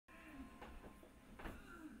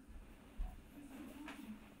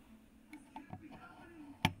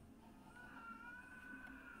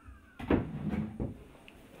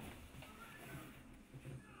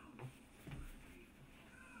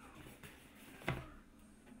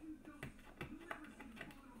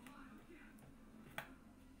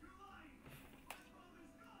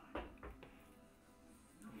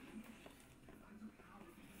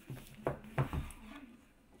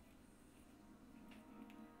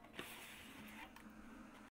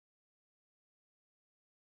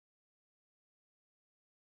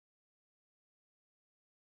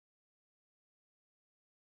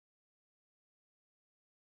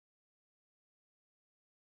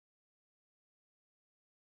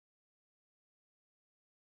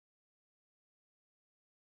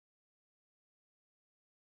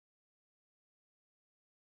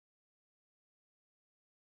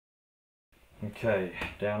Okay,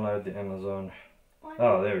 download the Amazon.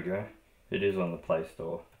 Oh, there we go. It is on the Play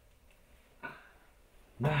Store.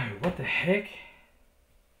 No, what the heck?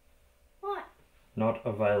 What? Not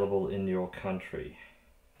available in your country.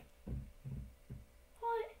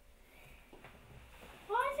 What?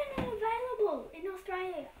 Why isn't it available in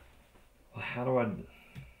Australia? Well, how do I...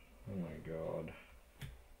 Oh my god.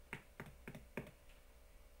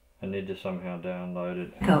 I need to somehow download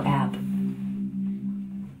it. Echo app.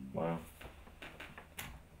 Wow.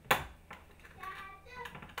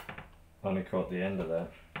 Only caught the end of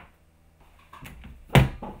that.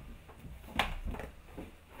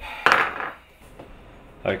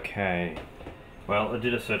 Okay. Well, I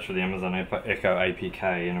did a search for the Amazon Echo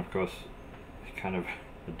APK, and of course, kind of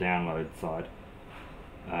the download side.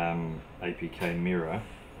 APK Mirror.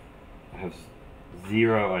 I have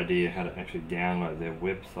zero idea how to actually download. Their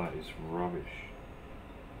website is rubbish.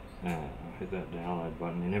 I'll hit that download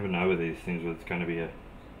button. You never know with these things whether it's going to be a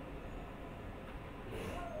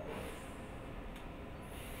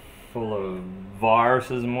full of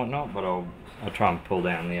viruses and whatnot, but I'll try and pull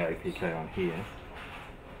down the APK on here.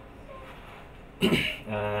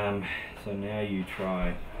 So now you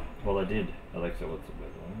try. Well, I did. Alexa, what's the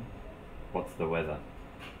weather? What's the weather?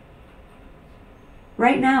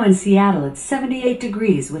 Right now in Seattle, it's 78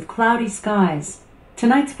 degrees with cloudy skies.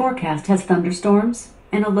 Tonight's forecast has thunderstorms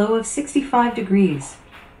and a low of 65 degrees.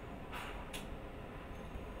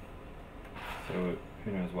 So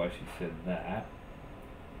who knows why she said that.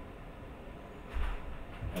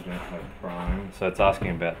 I don't have Prime. So it's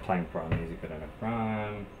asking about playing Prime music. I don't have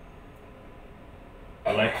Prime.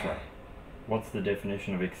 Alexa, what's the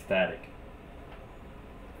definition of ecstatic?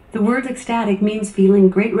 The word ecstatic means feeling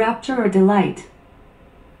great rapture or delight.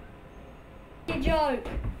 A joke.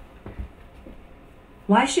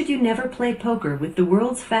 Why should you never play poker with the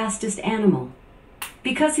world's fastest animal?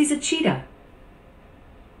 Because he's a cheetah.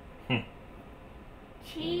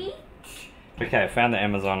 Cheat? Okay, I found the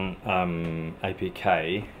Amazon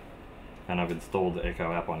APK, and I've installed the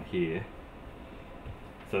Echo app on here.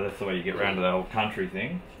 So that's the way you get around to the whole country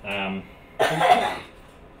thing. Okay.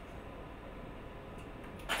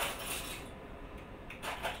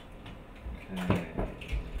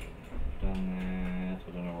 Done that.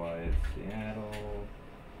 I don't know why it's Seattle.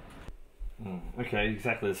 Okay,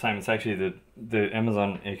 exactly the same. It's actually the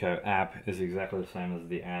Amazon Echo app is exactly the same as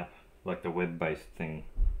the app, like the web-based thing.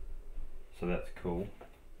 So that's cool.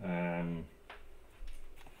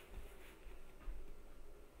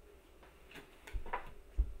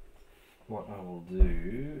 What I will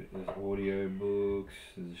do is audiobooks,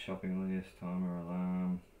 there's a shopping list, timer,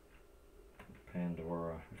 alarm,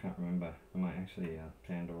 Pandora. I can't remember. Am I actually a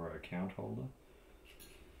Pandora account holder?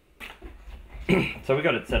 So we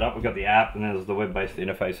got it set up, we've got the app, and there's the web-based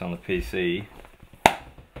interface on the PC.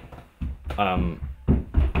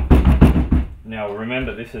 Now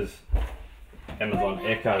remember, this is Amazon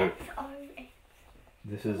Echo.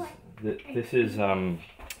 This is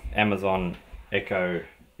Amazon Echo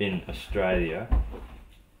in Australia,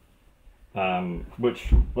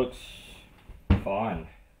 which looks fine.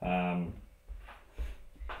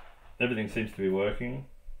 Everything seems to be working.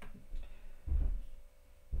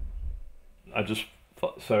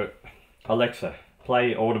 So Alexa,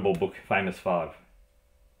 play Audible book Famous 5.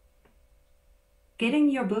 Getting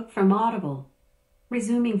your book from Audible.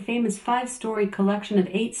 Resuming Famous 5-story collection of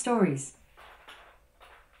 8 stories.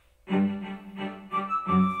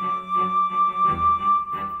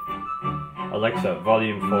 Alexa,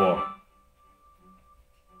 volume 4.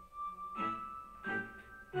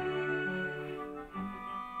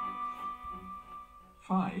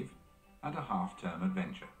 Five and a half-term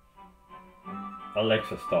adventure.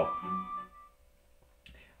 Alexa, stop.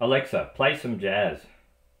 Alexa, play some jazz.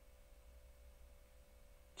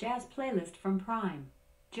 Jazz playlist from Prime.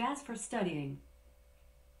 Jazz for studying.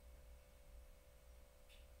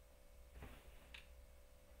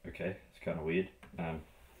 Okay, it's kind of weird.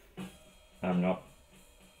 I'm not.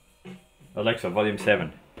 Alexa, volume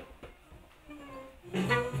 7.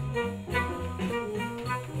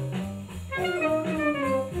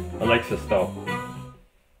 Alexa, stop.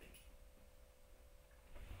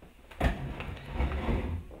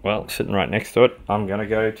 Well, sitting right next to it, I'm going to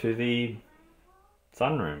go to the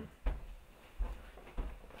sunroom.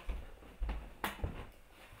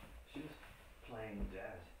 She's playing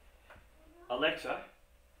jazz. Alexa,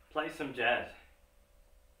 play some jazz.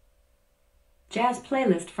 Jazz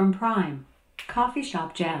playlist from Prime. Coffee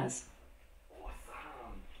shop jazz. Awesome.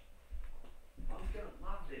 I'm going to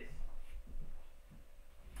love this.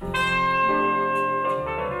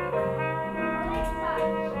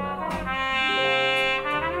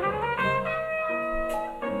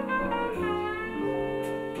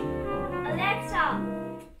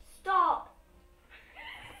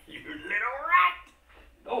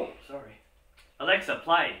 Alexa,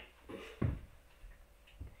 play.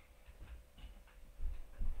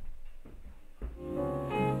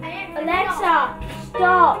 Alexa,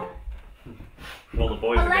 stop. Well, the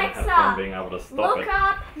boys are going to have Alexa, fun being able to stop Look it.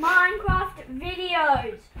 up Minecraft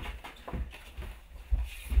videos.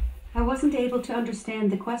 I wasn't able to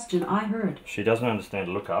understand the question I heard. She doesn't understand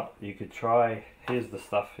lookup. You could try. Here's the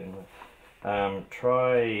stuff in there.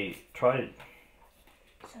 Try.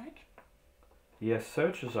 Search. Yeah,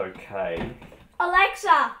 search is okay.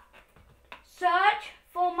 Alexa, search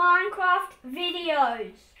for Minecraft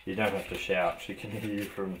videos. You don't have to shout. She can hear you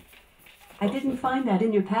from. I didn't find that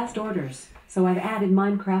in your past orders, so I've added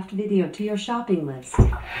Minecraft video to your shopping list.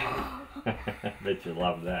 Bet you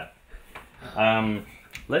love that.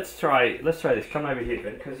 Let's try this. Come over here,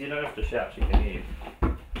 because you don't have to shout. She can hear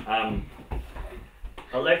you.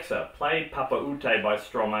 Alexa, play Papa Ute by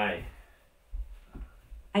Stromae.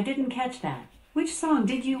 I didn't catch that. Which song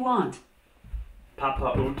did you want?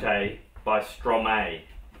 Papa Ute by Stromae.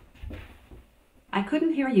 I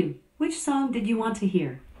couldn't hear you. Which song did you want to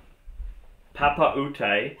hear? Papa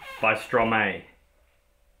Ute by Stromae.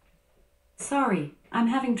 Sorry, I'm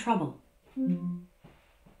having trouble.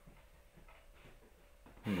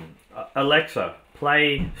 Alexa,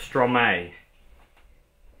 play Stromae.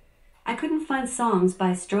 I couldn't find songs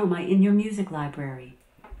by Stromae in your music library.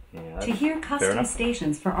 Yeah, To hear fair custom enough.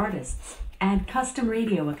 stations for artists, add custom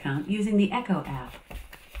radio account using the Echo app.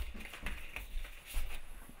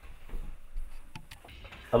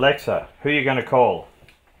 Alexa, who are you going to call?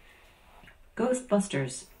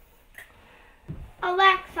 Ghostbusters.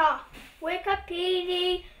 Alexa,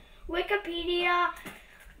 Wikipedia.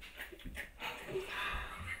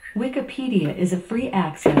 Wikipedia is a free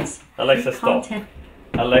access. Alexa, free stop. content.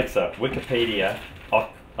 Alexa, Wikipedia.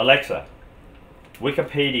 Alexa,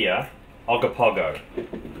 Wikipedia, Ogopogo.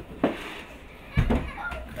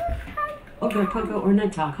 Ogopogo or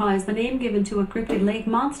Nataka is the name given to a cryptid lake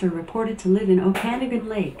monster reported to live in Okanagan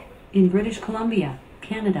Lake in British Columbia,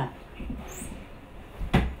 Canada.